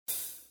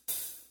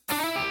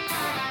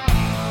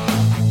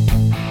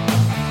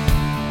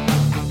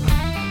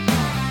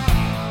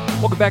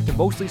Welcome back to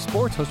Mostly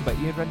Sports, hosted by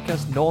Ian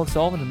Renkes, Nolan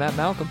Sullivan, and Matt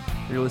Malcolm.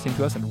 You're listening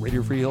to us on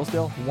Radio Free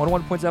Hillsdale,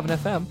 101.7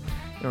 FM,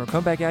 and we're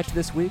coming back at you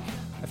this week.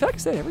 I feel like I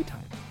say it every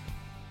time.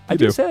 I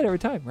do say it every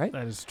time, right?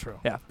 That is true.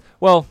 Yeah.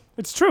 Well,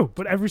 it's true,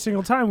 but every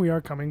single time we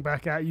are coming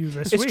back at you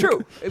this week. It's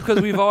true,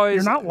 because we've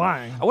always... You're not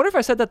lying. I wonder if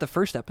I said that the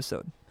first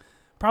episode.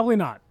 Probably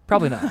not.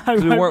 Probably not.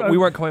 'Cause we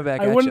weren't coming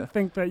back at you. I wouldn't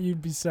think that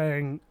you'd be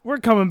saying, we're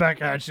coming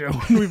back at you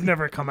when we've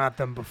never come at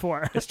them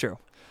before. It's true.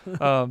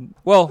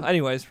 Well,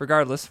 anyways,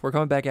 regardless, we're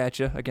coming back at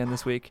you again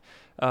this week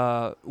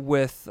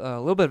with a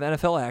little bit of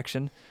NFL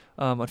action.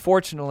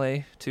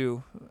 Unfortunately,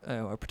 to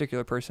a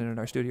particular person in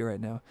our studio right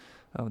now,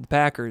 the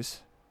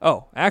Packers...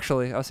 Oh,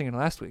 actually, I was thinking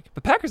last week. The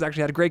Packers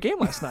actually had a great game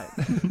last night.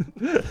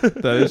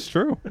 That is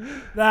true.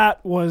 That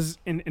was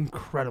an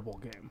incredible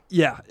game.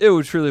 Yeah, it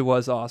truly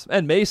was awesome.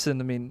 And Mason,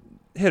 I mean,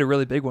 hit a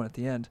really big one at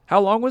the end. How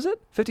long was it?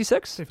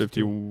 56?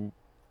 52?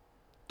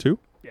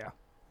 Yeah. I thought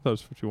it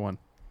was 51.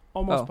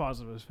 Almost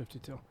positive it was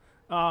 52.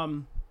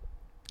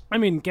 I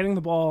mean, getting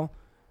the ball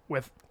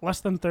with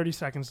less than 30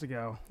 seconds to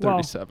go.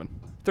 37.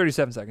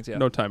 37 seconds, yeah.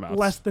 No timeouts.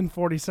 Less than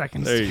 40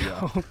 seconds there to you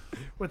go.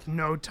 With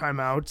no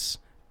timeouts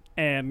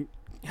and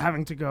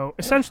having to go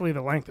essentially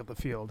the length of the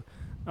field.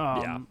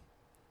 From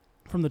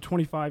the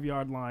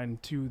 25-yard line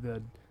to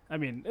the... I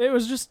mean, it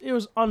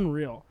was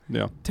unreal.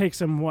 Yeah.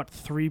 Takes him,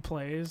 3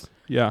 plays?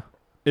 Yeah.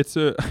 It's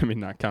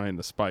not counting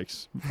the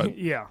spikes, but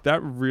yeah.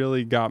 That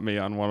really got me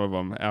on one of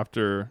them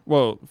after...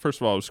 Well, first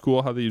of all, it was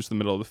cool how they used the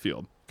middle of the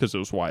field because it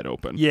was wide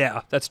open.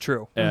 Yeah, that's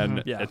true.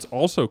 And it's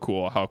also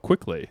cool how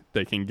quickly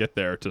they can get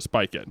there to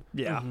spike it.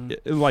 Yeah.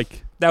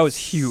 That was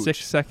huge.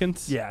 6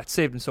 seconds? Yeah, it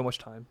saved him so much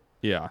time.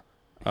 Yeah.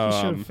 He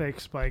should have fake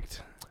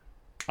spiked.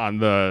 On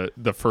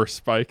the first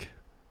spike,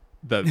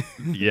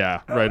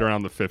 right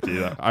around the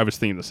 50. I was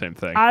thinking the same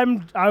thing.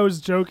 I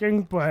was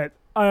joking, but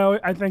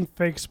I think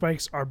fake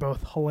spikes are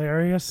both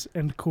hilarious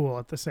and cool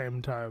at the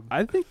same time.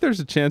 I think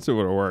there's a chance it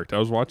would have worked. I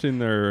was watching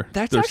their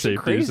safeties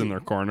crazy. and their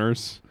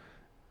corners,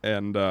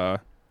 and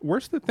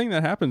worst the thing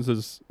that happens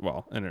is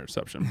an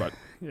interception, but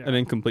an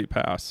incomplete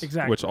pass,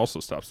 which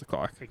also stops the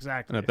clock.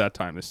 Exactly. And at that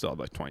time, they still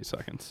had 20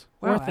 seconds.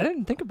 Wow, I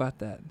didn't think about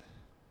that.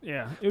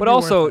 Yeah. But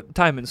also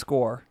time and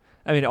score.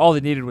 I mean, all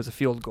they needed was a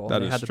field goal. That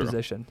they is had the true.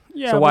 position.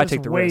 Yeah, so why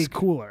take the risk? Way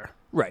cooler.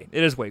 Right.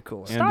 It is way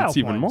cooler. And it's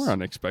even more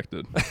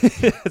unexpected.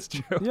 That's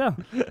true. Yeah.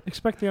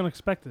 Expect the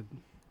unexpected.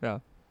 Yeah.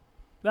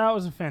 That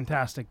was a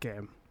fantastic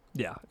game.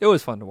 Yeah. It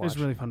was fun to watch. It was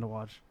really fun to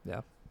watch.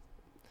 Yeah.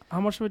 How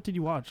much of it did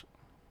you watch?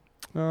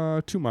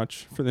 Too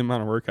much for the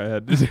amount of work I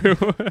had to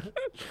do.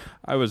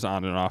 I was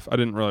on and off. I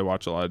didn't really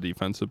watch a lot of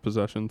defensive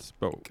possessions,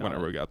 but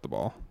whenever we got the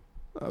ball,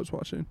 I was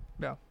watching.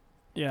 Yeah.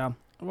 Yeah.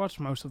 I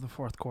watched most of the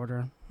fourth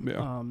quarter.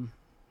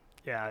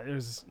 Yeah. It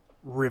was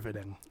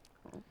riveting.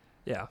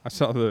 Yeah. I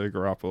saw the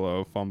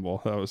Garoppolo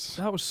fumble. That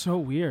was so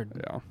weird.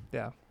 Yeah.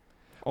 Yeah.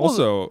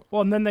 Also,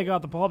 and then they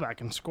got the ball back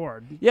and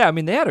scored. Yeah, I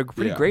mean, they had a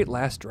pretty great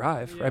last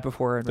drive right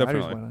before Aaron Rodgers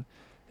Definitely. went on.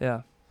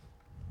 Yeah.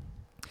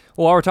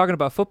 Well, while we're talking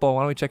about football,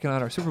 why don't we check in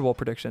on our Super Bowl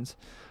predictions?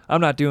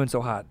 I'm not doing so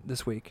hot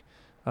this week.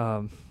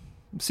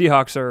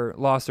 Seahawks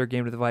lost their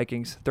game to the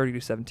Vikings,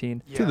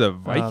 30-17. To the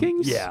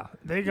Vikings? Yeah.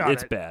 They got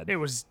it's bad. It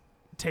was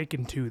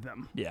taken to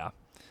them. Yeah.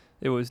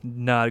 It was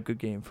not a good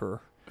game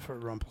for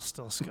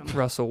Rumpelstiltskin.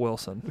 Russell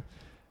Wilson.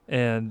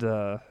 And,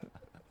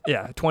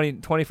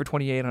 20 for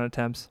 28 on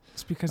attempts.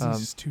 It's because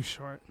he's too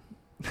short.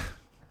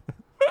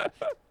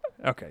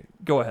 Okay,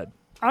 go ahead.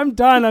 I'm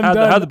done.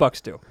 How'd the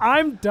Bucks do?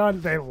 I'm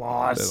done. They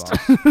lost.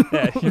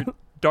 Yeah, you're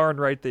darn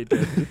right they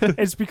did.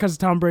 It's because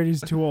Tom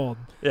Brady's too old.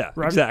 Yeah,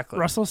 exactly.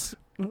 Russell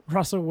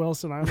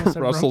Wilson. I almost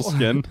said Russell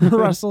Skin.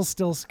 Russell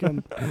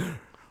Stillskin.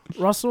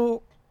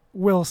 Russell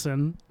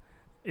Wilson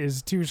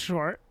is too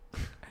short.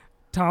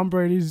 Tom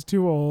Brady's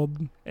too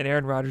old. And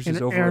Aaron Rodgers is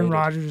overrated. Aaron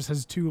Rodgers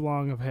has too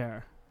long of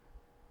hair.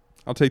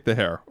 I'll take the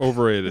hair.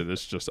 Overrated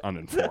is just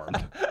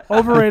uninformed.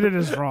 Overrated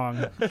is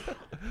wrong.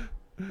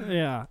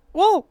 Yeah.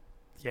 Well,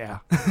 yeah.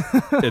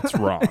 It's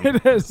wrong.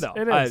 It is. No,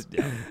 it is.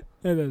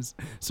 It is.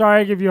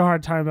 Sorry I give you a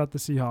hard time about the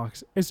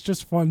Seahawks. It's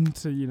just fun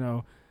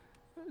to,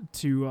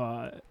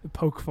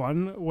 poke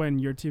fun when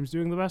your team's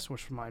doing the best,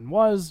 which mine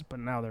was, but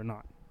now they're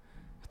not.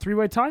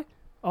 3-way tie?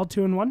 All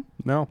 2-1?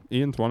 No,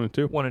 Ian's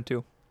 1-2.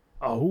 1-2.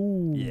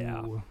 Oh.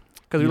 Yeah.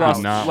 Because we do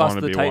lost not lost want to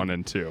to the be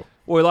Titans. 1-2.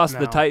 Well, we lost to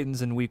the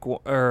Titans in week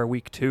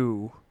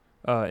 2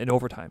 in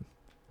overtime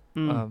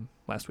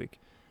last week.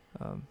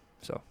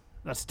 So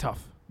that's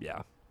tough.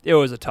 Yeah, it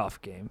was a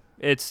tough game.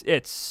 It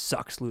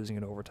sucks losing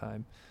in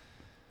overtime.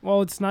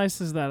 Well, it's nice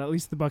is that at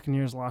least the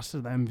Buccaneers lost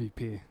to the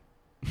MVP.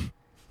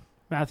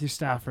 Matthew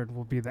Stafford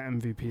will be the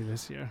MVP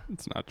this year.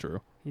 It's not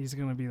true. He's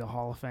going to be the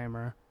Hall of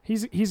Famer.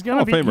 He's going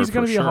to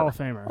be a Hall of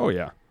Famer. Oh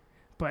yeah.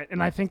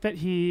 I think that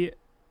he.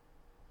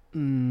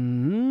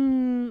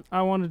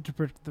 I wanted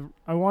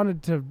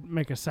to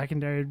make a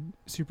secondary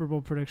Super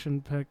Bowl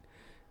prediction pick,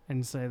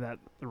 and say that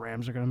the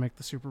Rams are going to make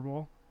the Super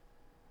Bowl.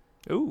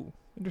 Ooh,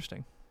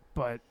 interesting.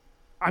 But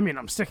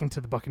I'm sticking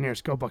to the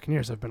Buccaneers. Go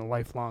Buccaneers! I've been a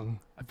lifelong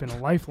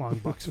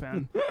Bucs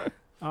fan.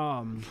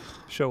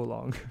 Show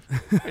long.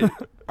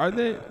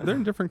 They're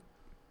in different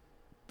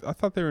I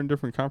thought they were in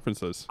different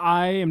conferences.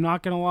 I am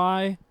not gonna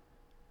lie.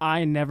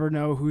 I never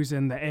know who's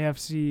in the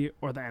AFC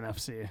or the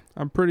NFC.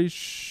 I'm pretty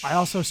I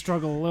also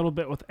struggle a little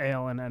bit with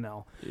AL and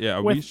NL. Yeah,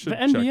 With we should the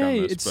check on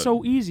NBA, this, it's but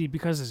so easy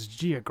because it's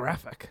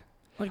geographic.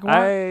 Like,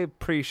 why? I'm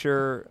pretty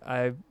sure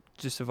I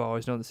just have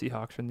always known the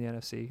Seahawks from the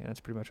NFC, and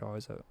that's pretty much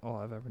always all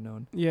I've ever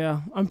known.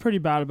 Yeah, I'm pretty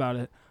bad about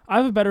it. I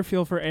have a better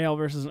feel for AL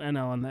versus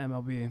NL in the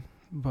MLB,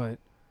 but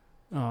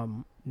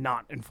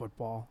not in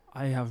football.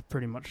 I have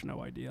pretty much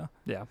no idea.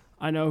 Yeah.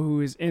 I know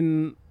who is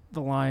in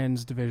the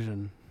Lions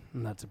division,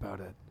 and that's about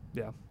it.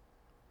 Yeah.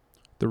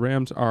 the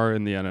Rams are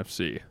in the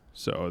NFC,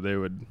 so they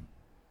would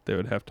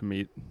have to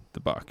meet the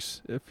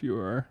Bucks if you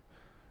are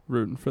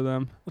rooting for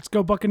them. Let's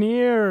go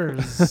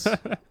Buccaneers!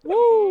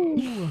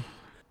 Woo!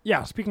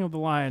 Yeah, speaking of the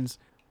Lions,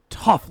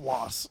 tough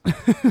loss.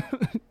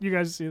 You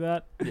guys see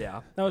that?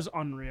 Yeah. That was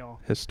unreal.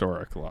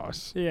 Historic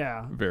loss.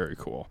 Yeah. Very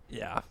cool.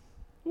 Yeah.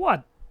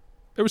 What?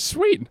 It was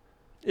sweet.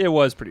 It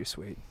was pretty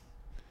sweet.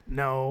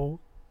 No.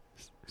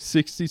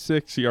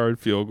 66-yard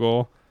field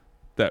goal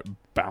that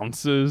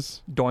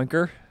bounces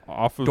Doinker.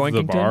 off of the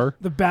Doinkington? bar.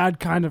 The bad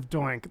kind of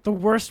doink. The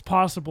worst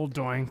possible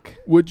doink.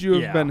 Would you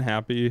have Yeah. been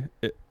happy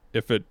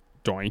if it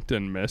doinked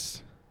and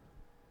missed?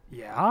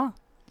 Yeah?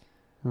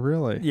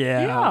 Really?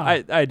 Yeah.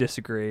 Yeah. I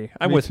disagree.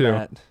 I'm Me with too.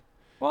 Matt.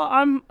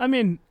 Well, I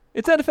mean,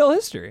 It's NFL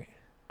history.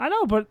 I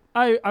know, but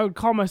I would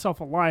call myself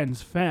a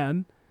Lions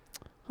fan.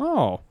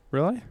 Oh,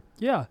 really?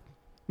 Yeah.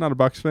 Not a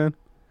Bucks fan?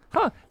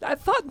 Huh. I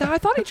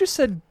thought he just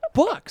said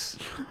Bucks.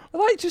 I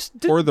thought he just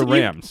did. Or the did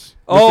you- Rams?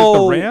 Was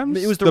Oh, it the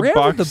Rams? It was the Rams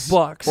or the Bucks,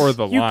 Bucks? Or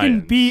the You Lions?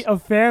 can be a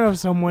fan of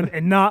someone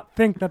and not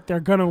think that they're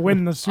going to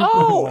win the Super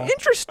Oh, Bowl.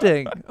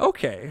 interesting.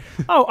 Okay.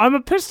 Oh, I'm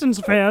a Pistons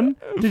fan.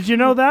 Did you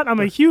know that? I'm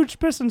a huge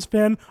Pistons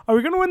fan. Are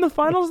we going to win the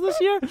finals this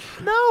year?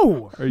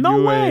 No. Are no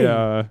you way.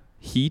 a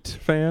Heat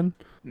fan?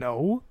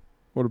 No.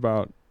 What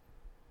about...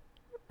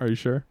 Are you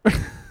sure?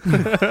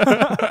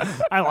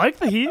 I like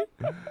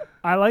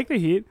the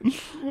Heat.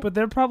 But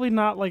they're probably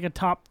not like a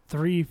top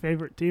 3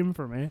 favorite team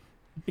for me.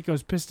 It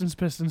goes Pistons,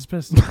 Pistons,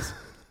 Pistons.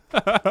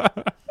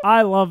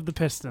 I love the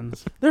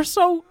Pistons. They're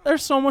so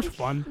much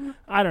fun.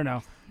 I don't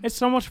know. It's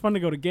so much fun to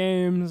go to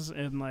games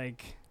and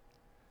like,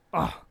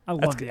 I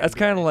love the That's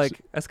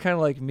NBA. kind of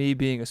like me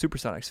being a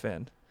Supersonics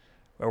fan.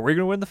 Are we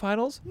gonna win the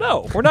finals?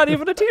 No, we're not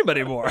even a team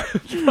anymore.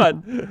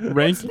 But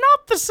Rank. It's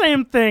not the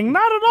same thing.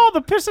 Not at all.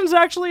 The Pistons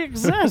actually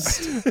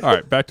exist. All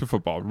right, back to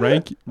football.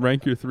 Rank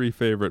your 3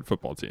 favorite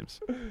football teams.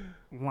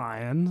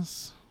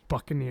 Lions,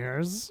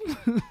 Buccaneers.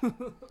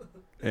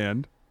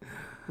 And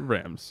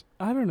Rams.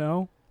 I don't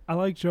know. I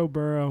like Joe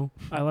Burrow.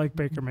 I like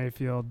Baker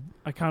Mayfield.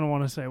 I kind of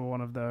want to say one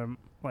of them,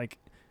 like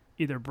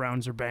either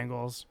Browns or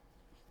Bengals,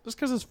 just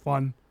because it's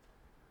fun.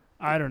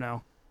 I don't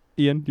know.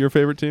 Ian, your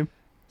favorite team?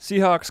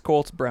 Seahawks,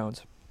 Colts,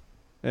 Browns.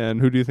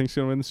 And who do you think's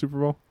going to win the Super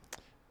Bowl?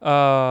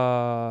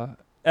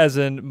 As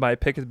in my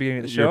pick at the beginning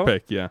of the show. Your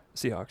pick, yeah.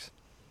 Seahawks.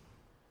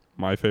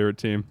 My favorite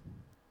team.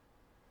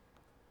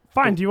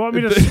 Fine. Do you want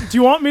me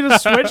to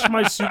switch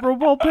my Super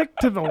Bowl pick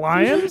to the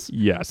Lions,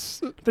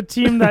 Yes. the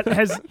team that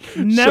has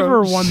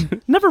never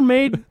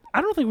made?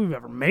 I don't think we've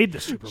ever made the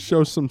Super Bowl.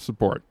 Show some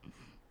support.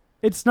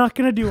 It's not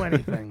going to do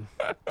anything.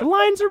 The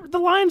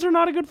Lions are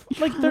not a good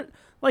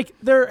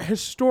they're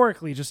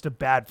historically just a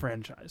bad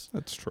franchise.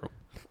 That's true.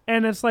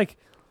 And it's like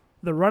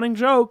the running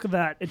joke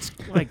that it's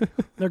like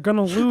they're going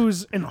to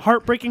lose in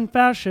heartbreaking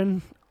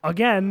fashion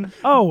again.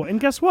 Oh, and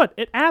guess what?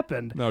 It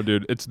happened. No,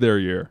 dude, it's their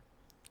year.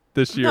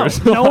 This year No, is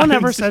the no one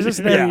ever Lions' says year. it's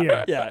their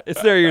year. Yeah,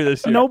 it's their year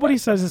this year. Nobody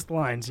says it's the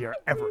Lions' year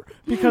ever.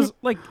 Because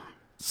like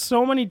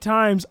so many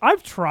times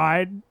I've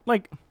tried,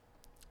 like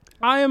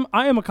I am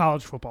a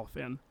college football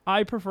fan.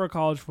 I prefer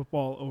college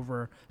football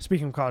over,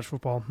 speaking of college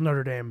football,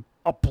 Notre Dame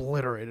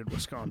obliterated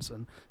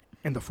Wisconsin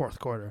in the fourth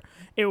quarter.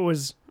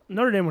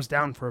 Notre Dame was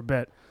down for a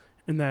bit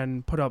and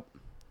then put up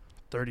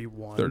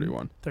 31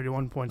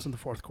 points in the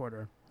fourth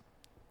quarter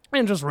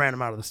and just ran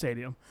them out of the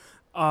stadium.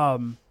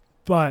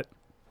 But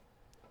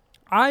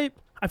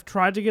I've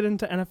tried to get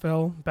into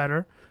NFL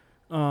better.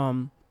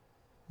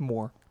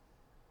 More.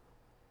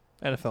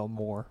 NFL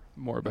more.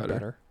 More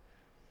better.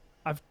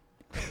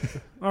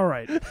 All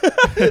right.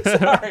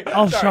 Sorry.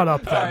 I'll shut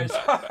up then.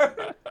 Sorry.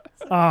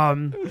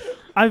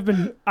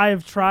 I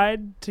have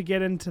tried to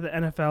get into the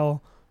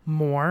NFL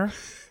more.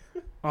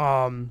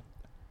 And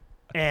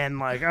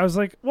like I was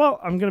like, well,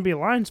 I'm gonna be a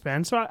Lions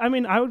fan. So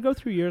I would go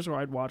through years where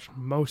I'd watch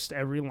most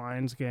every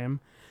Lions game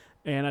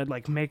and I'd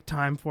like make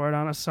time for it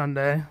on a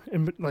Sunday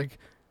and like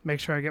make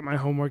sure I get my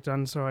homework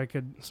done so I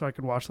could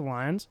watch the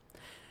Lions.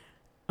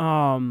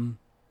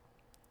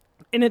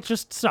 And it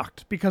just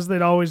sucked because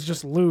they'd always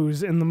just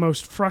lose in the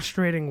most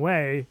frustrating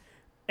way.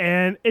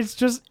 And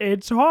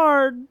it's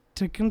hard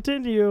to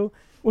continue.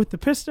 With the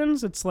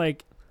Pistons, it's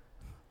like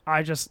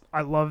I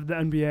love the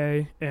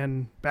NBA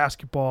and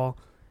basketball.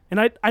 And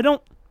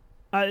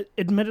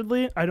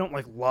admittedly, I don't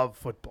like love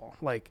football.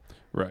 Like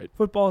Right.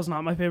 football is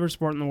not my favorite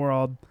sport in the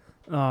world.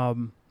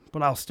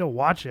 But I'll still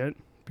watch it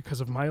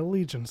because of my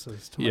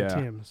allegiances to my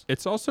teams.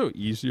 It's also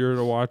easier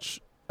to watch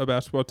a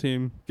basketball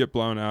team get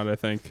blown out, I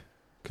think,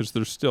 because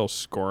they're still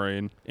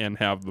scoring and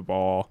have the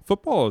ball.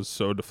 Football is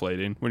so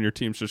deflating when your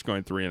team's just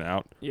going 3 and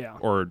out Yeah.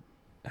 or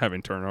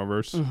having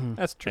turnovers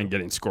That's true. and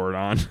getting scored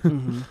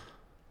on.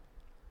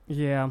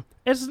 Yeah.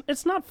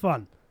 It's not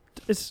fun.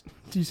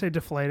 Do you say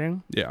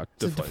deflating? Yeah,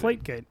 It's a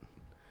deflate gate.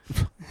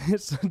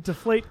 It's a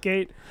deflate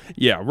gate.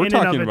 Yeah, we're in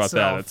and talking of about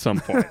that itself. at some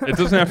point. It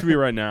doesn't have to be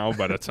right now,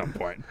 but at some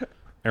point.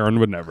 Aaron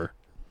would never.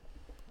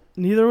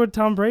 Neither would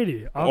Tom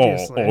Brady,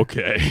 obviously. Oh,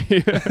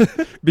 okay.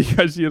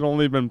 Because he had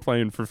only been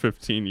playing for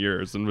 15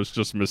 years and was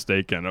just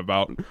mistaken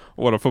about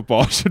what a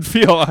football should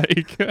feel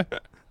like.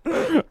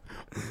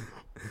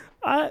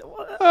 I'm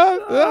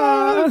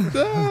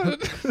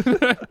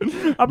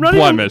not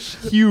Blemish.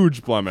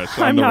 Huge blemish.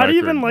 I'm on the not record.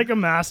 even like a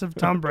massive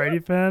Tom Brady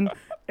fan.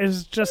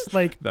 It's just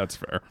like That's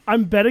fair.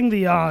 I'm betting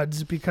the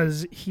odds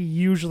because he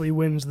usually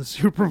wins the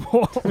Super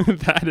Bowl.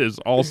 That is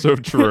also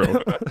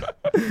true.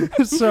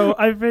 So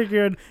I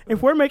figured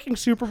if we're making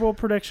Super Bowl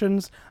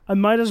predictions, I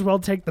might as well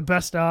take the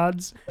best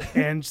odds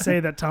and say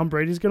that Tom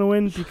Brady's going to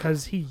win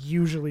because he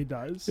usually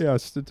does. Yeah,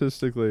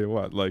 statistically,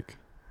 what, like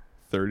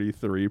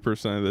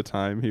 33% of the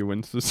time he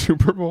wins the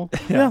Super Bowl?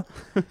 Yeah.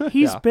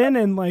 He's Yeah. been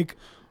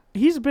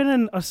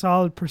in a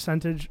solid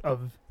percentage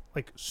of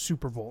like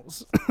Super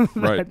Bowls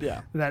Right.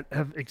 Yeah. that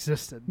have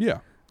existed. Yeah.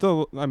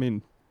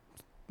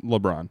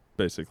 LeBron,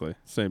 basically.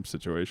 Same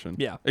situation.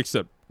 Yeah.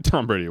 Except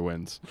Tom Brady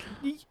wins.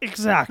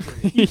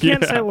 Exactly. You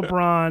can't say Yeah.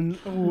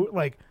 LeBron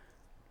like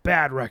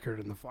bad record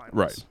in the finals.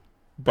 Right.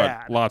 But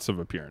Bad. lots of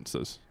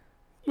appearances,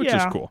 which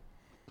Yeah. is cool.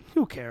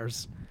 Who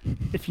cares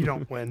if you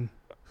don't win?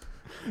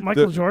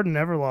 Michael The- Jordan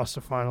never lost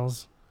to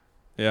finals.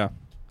 Yeah.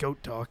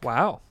 Goat talk.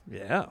 Wow.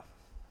 Yeah.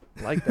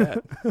 Like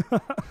that.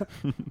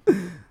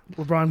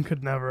 LeBron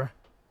could never.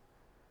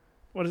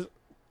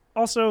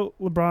 Also,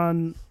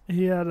 LeBron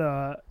he had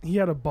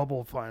a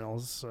bubble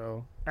finals,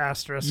 so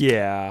asterisk.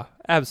 Yeah.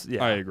 Absolutely.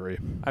 Yeah. I agree.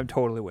 I'm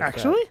totally with that.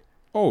 Actually?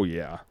 Oh,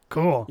 yeah.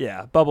 Cool.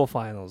 Yeah. Bubble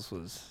finals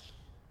was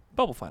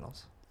bubble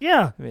finals.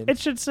 Yeah. I mean, It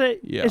should say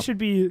Yeah. it should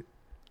be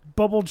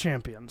bubble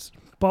champions.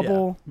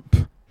 Bubble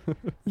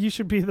You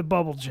should be the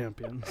bubble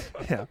champions.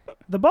 yeah.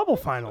 The bubble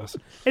finals.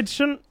 It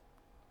shouldn't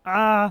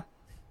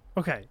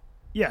okay.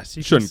 Yes,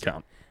 you Shouldn't can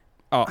count.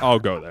 I'll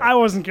go there. I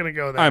wasn't going to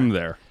go there. I'm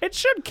there. It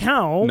should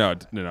count. No,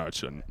 it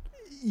shouldn't.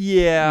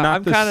 Yeah. Not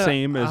I'm the kinda,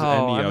 same as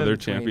I'm any in other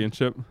between.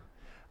 championship.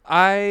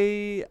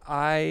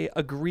 I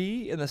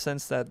agree in the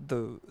sense that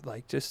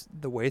just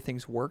the way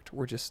things worked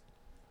were just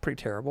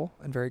pretty terrible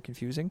and very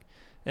confusing,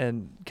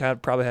 and kind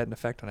of probably had an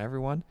effect on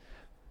everyone.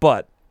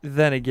 But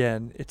then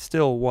again, it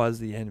still was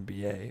the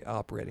NBA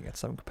operating at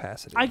some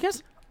capacity. I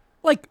guess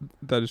like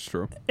That is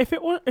true. if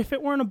it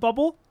weren't a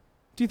bubble,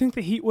 do you think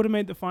the Heat would have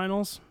made the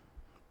finals?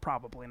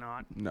 Probably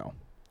not. No.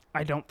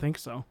 I don't think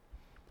so.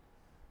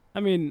 I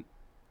mean,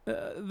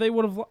 they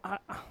would have. I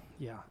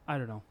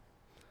don't know.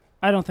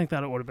 I don't think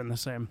that it would have been the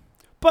same.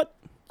 But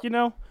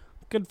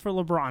good for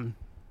LeBron.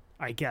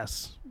 I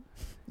guess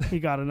he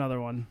got another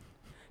one.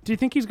 Do you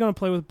think he's going to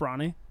play with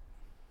Bronny?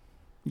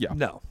 Yeah.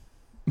 No.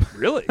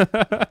 Really?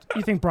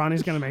 You think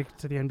Bronny's going to make it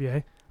to the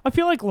NBA? I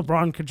feel like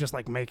LeBron could just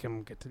make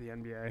him get to the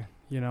NBA.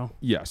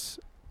 Yes.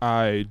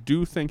 I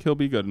do think he'll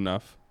be good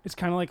enough. It's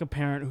kind of like a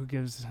parent who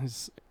gives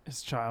his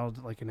child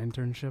an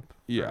internship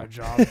Yeah. or a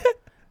job. It's like-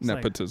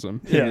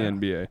 Nepotism Yeah. in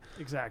the NBA.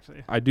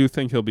 exactly. I do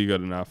think he'll be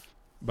good enough,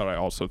 but I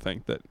also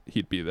think that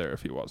he'd be there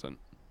if he wasn't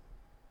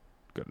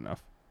good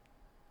enough.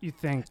 You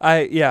think? I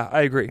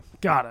agree.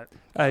 Got it.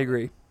 I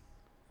agree.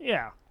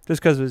 Yeah.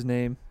 Just because of his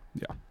name,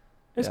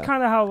 It's Yeah.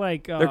 kind of how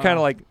they're kind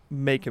of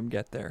make him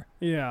get there.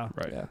 yeah.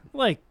 Right. Yeah.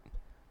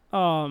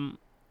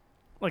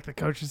 Like the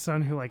coach's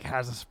son who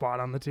has a spot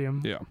on the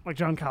team. Yeah. Like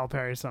John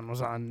Calipari's son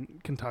was on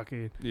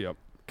Kentucky. Yep.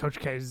 Coach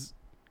K's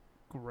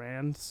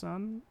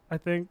grandson, I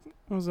think,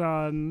 was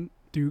on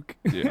Duke.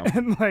 Yeah.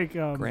 And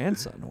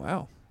Grandson.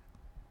 Wow.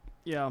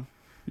 yeah.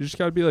 You just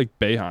got to be like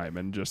Boeheim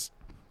and just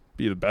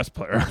be the best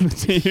player on the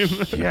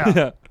team.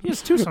 Yeah. He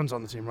has two sons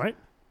on the team, right?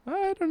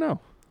 I don't know.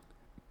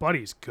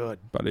 Buddy's good.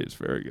 But he's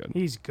very good.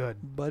 He's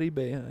good. Buddy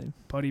Boeheim.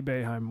 Buddy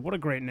Boeheim. What a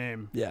great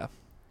name. Yeah.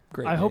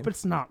 Great. I hope name.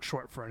 it's not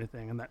short for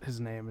anything and that his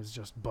name is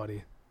just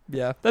Buddy.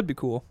 Yeah, that'd be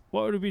cool.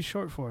 What would it be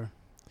short for?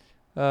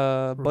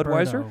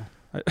 Budweiser. Roberto.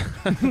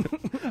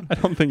 I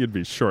don't think it'd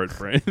be short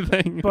for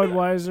anything.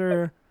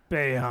 Budweiser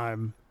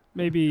Boeheim.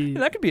 Maybe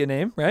That could be a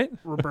name, right?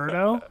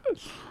 Roberto.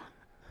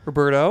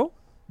 Roberto.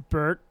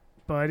 Bert.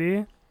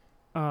 Buddy.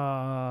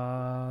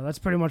 That's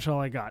pretty much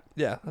all I got.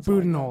 Yeah. That's all I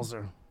got.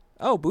 Budenholzer.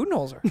 Oh,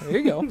 Budenholzer. There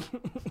you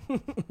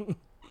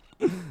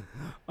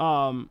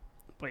go.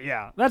 But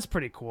yeah, that's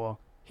pretty cool.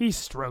 He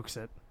strokes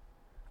it.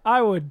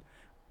 I would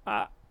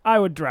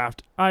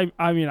draft. I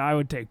mean, I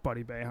would take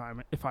Buddy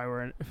Boeheim if I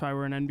were an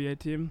NBA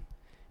team.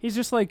 He's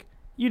just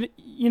you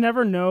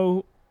never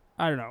know.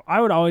 I don't know.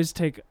 I would always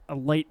take a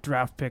late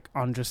draft pick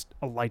on just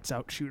a lights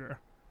out shooter.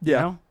 you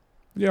Yeah. know?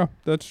 Yeah,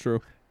 that's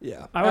true.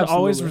 Yeah. I would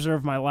always absolutely.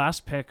 reserve my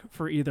last pick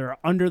for either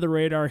under the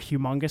radar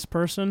humongous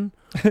person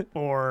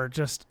or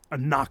just a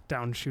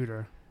knockdown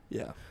shooter.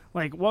 Yeah.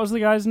 What was the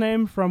guy's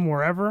name from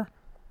wherever?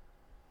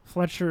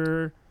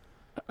 Fletcher.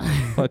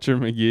 Fletcher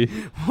McGee.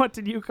 What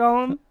did you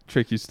call him?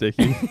 Tricky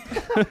Sticky.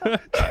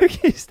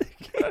 Turkey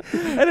stick.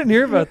 I didn't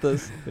hear about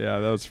this. Yeah,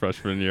 that was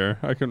freshman year.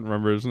 I couldn't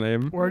remember his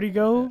name. Where'd he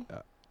go?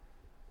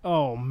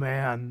 Oh,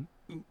 man.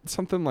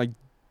 Something like,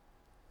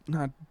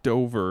 not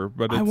Dover,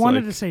 but it's I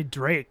wanted like, to say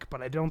Drake,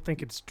 but I don't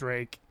think it's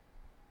Drake.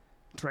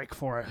 Drake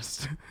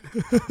Forrest.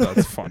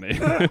 That's funny.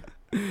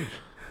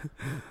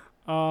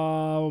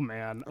 Oh,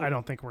 man. I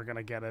don't think we're going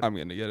to get it. I'm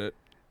going to get it.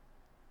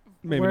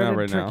 Maybe Where not did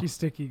right Turkey now.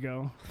 Sticky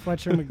go?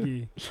 Fletcher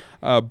McGee.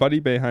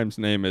 Buddy Boeheim's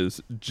name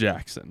is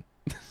Jackson.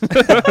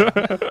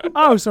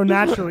 Oh, so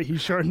naturally he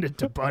shortened it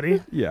to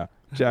Buddy. Yeah,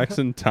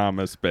 Jackson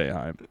Thomas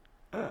Boeheim.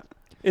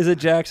 Is it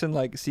Jackson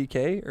like CK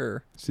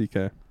or? CK.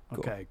 Cool.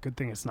 Okay, good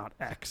thing it's not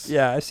X.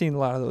 Yeah, I've seen a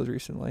lot of those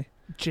recently.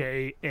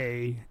 Jaxin.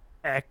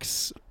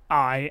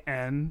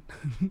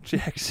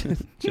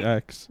 Jackson.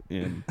 Jax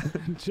in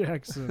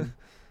Jackson.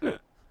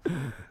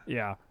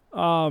 Yeah.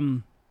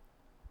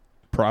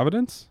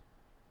 Providence?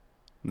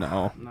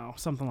 No. No,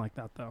 something like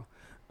that though.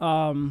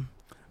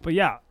 But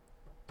yeah,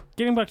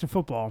 getting back to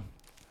football,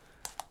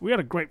 we had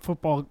a great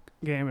football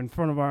game in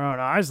front of our own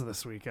eyes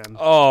this weekend.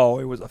 Oh,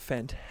 it was a That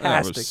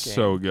fantastic was game.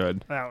 so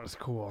good. That was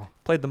cool.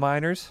 Played the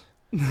Miners.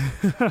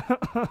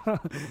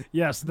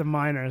 Yes, the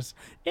Miners.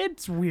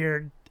 It's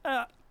weird.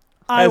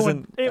 As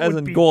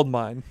in gold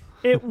mine.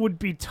 It would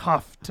be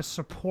tough to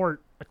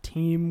support a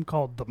team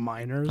called the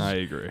Miners. I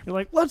agree. You're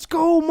like, let's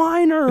go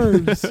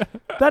Miners.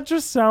 That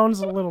just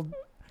sounds a little.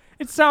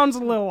 It sounds a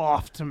little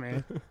off to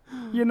me.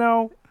 You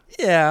know?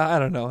 Yeah, I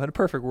don't know. In a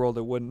perfect world,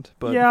 it wouldn't.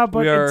 But yeah, but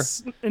we are.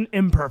 it's an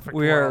imperfect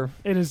we world. are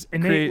It is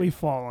innately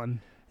fallen.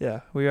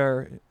 Yeah, we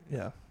are.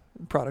 Yeah,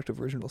 product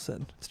of original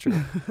sin. It's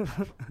true.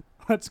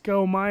 Let's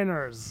go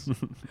Miners.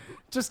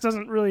 Just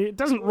doesn't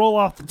roll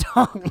off the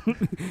tongue,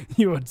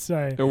 you would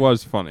say. It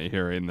was funny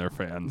hearing their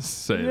fans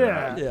say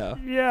Yeah. that.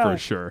 Yeah. For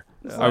sure.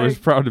 It's I was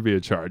like- proud to be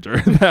a Charger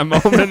in that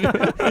moment.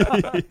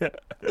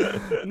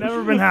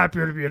 Never been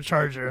happier to be a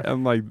Charger.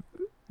 And like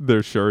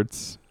their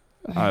shirts,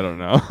 I don't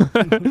know.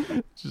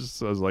 Just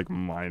says like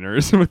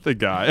Miners with the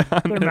guy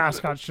on Their it.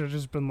 mascot should have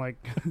just been like,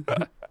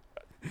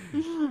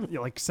 yeah,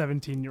 like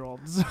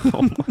 17-year-olds.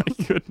 Oh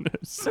my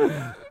goodness.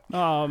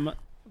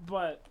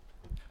 But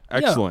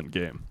Excellent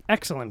game.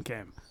 excellent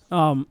game.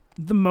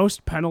 The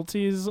most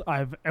penalties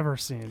I've ever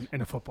seen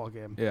in a football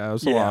game. Yeah, it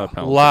was a lot of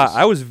penalties.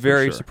 I was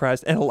very sure.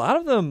 surprised, and a lot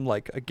of them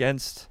like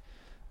against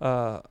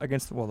the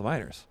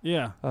Miners.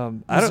 Yeah. I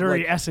don't Missouri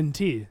like.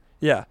 S&T.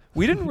 Yeah,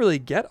 we didn't really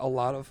get a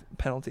lot of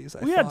penalties.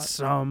 We had thought.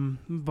 some,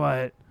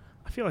 but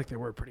I feel like they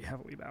were pretty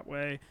heavily that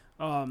way.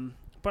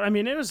 But I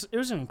mean, it was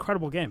an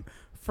incredible game.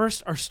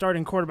 First, our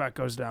starting quarterback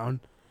goes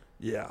down.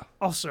 Yeah.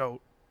 Also,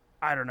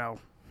 I don't know.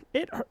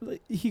 He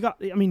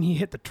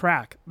hit the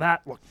track.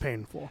 That looked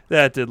painful.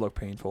 That did look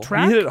painful.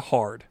 Track? He hit it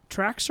hard.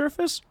 Track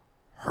surface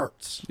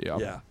hurts. Yeah.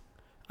 Yeah.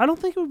 I don't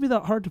think it would be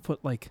that hard to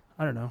put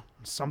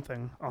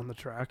something on the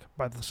track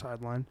by the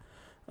sideline.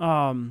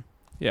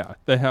 Yeah,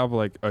 they have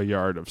like a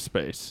yard of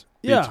space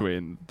Yeah.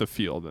 between the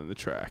field and the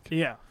track.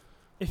 Yeah.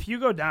 If you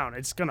go down,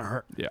 it's gonna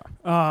hurt.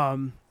 Yeah.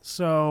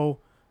 So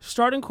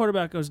starting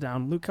quarterback goes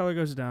down. Luke Keller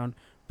goes down.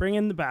 Bring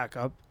in the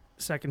backup,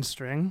 second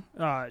string,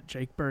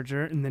 Jake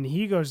Berger, and then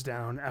he goes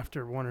down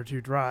after one or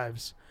two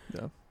drives.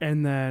 Yeah.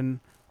 And then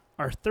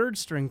our third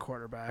string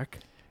quarterback,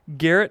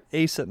 Garrett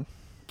Asen.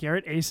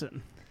 Garrett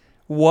Asen.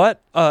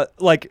 What?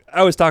 Like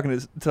I was talking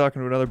to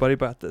another buddy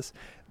about this.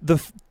 The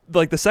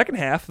second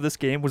half of this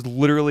game was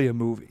literally a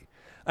movie.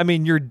 I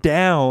mean, you're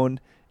down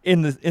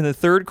in the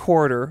third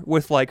quarter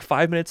with like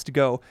 5 minutes to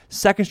go.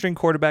 Second string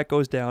quarterback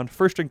goes down.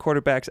 First string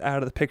quarterback's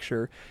out of the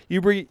picture.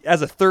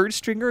 As a third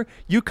stringer,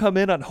 you come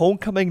in on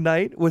homecoming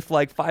night with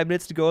like 5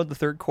 minutes to go in the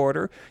third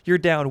quarter. You're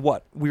down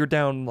what? We were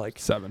down like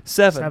 7.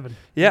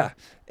 Yeah.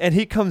 And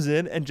he comes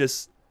in and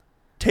just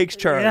takes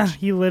charge. Yeah,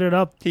 he lit it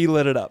up. He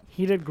lit it up.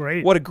 He did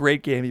great. What a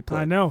great game he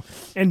played. I know.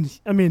 And,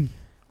 I mean,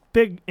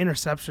 big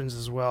interceptions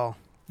as well.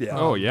 Yeah.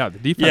 Oh yeah, the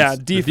defense. Yeah,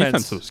 The defense.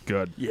 defense was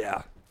good.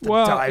 Yeah. The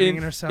Well, diving in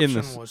interception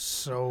this- was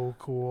so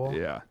cool.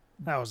 Yeah,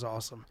 That was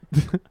awesome.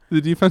 the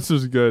defense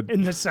was good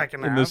In the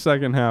second in half. the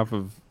second half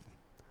of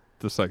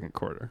the second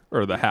quarter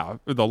or the half,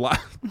 or the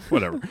last,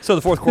 whatever. So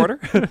the fourth quarter?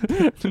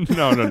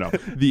 No.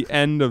 The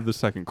end of the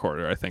second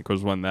quarter, I think,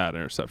 was when that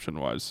interception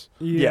was.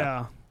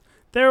 Yeah.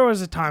 There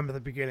was a time at the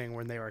beginning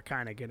when they were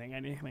kind of getting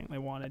anything they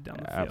wanted down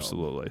the field.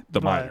 Absolutely, the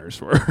But- Miners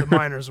were. The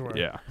Miners were.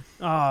 Yeah,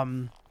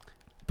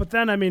 But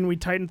then, I mean, we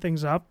tightened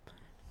things up.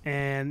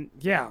 And,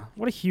 yeah,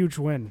 what a huge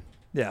win.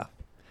 Yeah.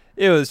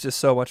 It was just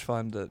so much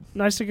fun to.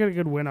 Nice to get a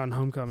good win on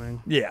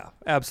homecoming. Yeah,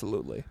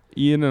 absolutely.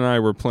 Ian and I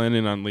were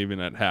planning on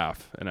leaving at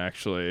half, and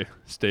actually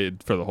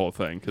stayed for the whole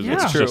thing because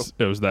Yeah. it's True. just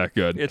it was that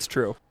good. It's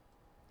true.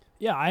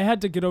 Yeah, I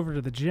had to get over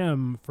to the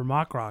gym for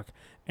mock rock.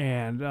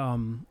 And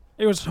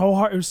it was so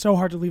hard. It was so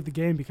hard to leave the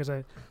game because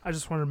I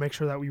just wanted to make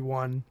sure that we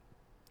won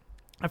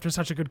after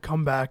such a good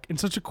comeback and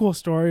such a cool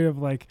story of,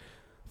 like,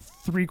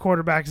 3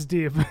 quarterbacks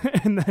deep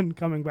and then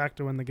coming back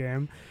to win the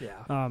game.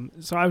 Yeah.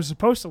 So I was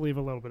supposed to leave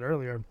a little bit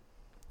earlier,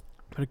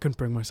 But I couldn't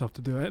bring myself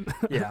to do it.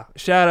 Yeah.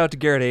 Shout out to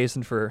Garrett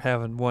Asen for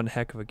having one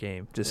heck of a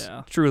game. Just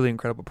truly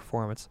incredible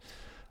performance.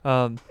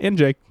 And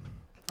Jake.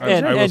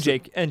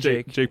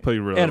 Jake played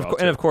really well.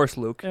 And of course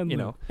Luke. And you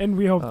Luke. know. And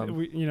we hope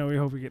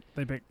we get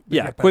they get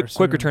quick better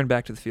soon. return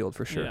back to the field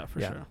for sure. Yeah,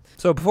 for sure.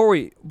 So before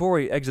we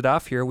exit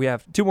off here, we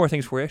have two more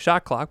things for you.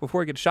 Shot clock. Before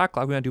we get to shot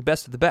clock, we're gonna do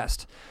best of the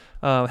best.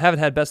 Haven't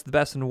had best of the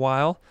best in a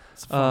while.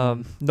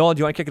 Nolan, do you want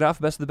to kick it off?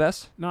 Best of the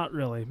best? Not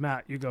really.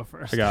 Matt, you go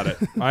first. I got it.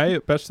 My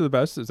best of the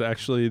best is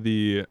actually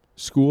the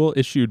school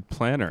issued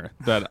planner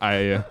that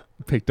I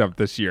picked up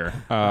this year.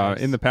 Nice.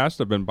 In the past,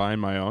 I've been buying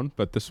my own,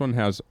 but this one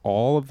has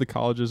all of the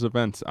college's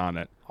events on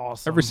it.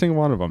 Awesome. Every single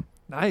one of them.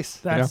 Nice.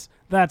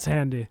 That's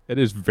handy. It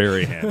is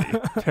very handy.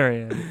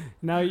 Very handy.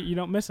 Now you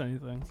don't miss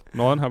anything.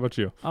 Nolan, how about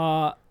you?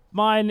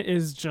 Mine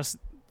is just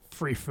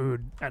free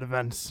food at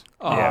events.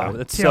 Oh,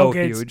 that's so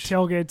huge.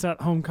 Tailgates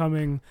at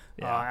homecoming,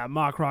 at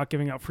Mock Rock,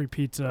 giving out free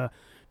pizza.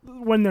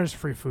 When there's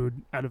free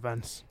food at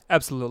events,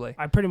 Absolutely.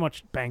 I pretty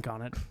much bank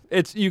on it.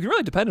 You can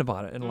really depend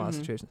upon it in a lot of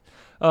situations.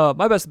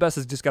 My best of the best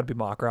has just got to be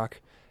Mock Rock.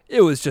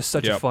 It was just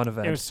such a fun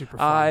event. It was super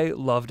fun. I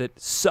loved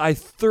it. I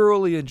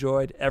thoroughly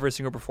enjoyed every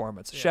single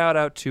performance. Yeah. Shout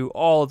out to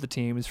all of the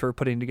teams for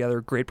putting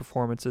together great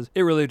performances.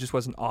 It really just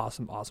was an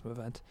awesome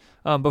event.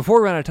 Before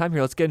we run out of time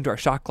here, let's get into our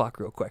shot clock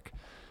real quick.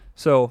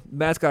 So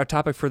Matt's got our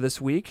topic for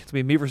this week. It's going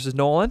to be me versus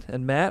Nolan.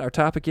 And Matt, our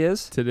topic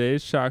is?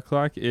 Today's shot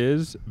clock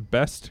is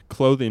best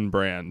clothing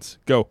brands.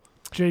 Go.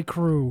 J.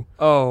 Crew.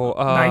 Oh,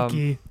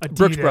 Nike. Adidas.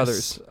 Brooks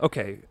Brothers.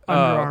 Okay.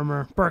 Under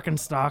Armour.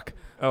 Birkenstock.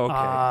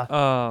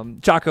 Okay.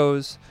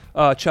 Chaco's.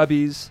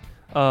 Chubby's.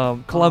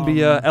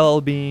 Columbia. LL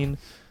Bean.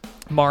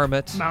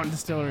 Marmot. Mountain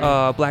Distillery.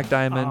 Black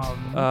Diamond.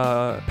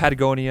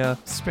 Patagonia.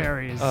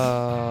 Sperry's.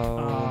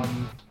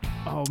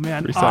 Oh,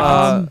 man. 3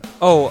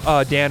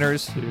 seconds.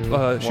 Danner's. Shoe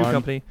 1.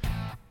 company.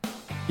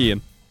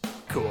 Ian.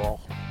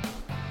 Cool.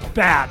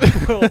 Bad.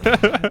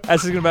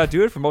 That's going to about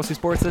do it for Mostly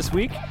Sports this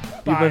week.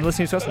 You've Bye. been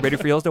listening to us on Radio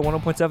Free Hillsdale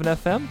 101.7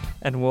 FM,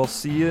 and we'll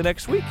see you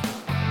next week.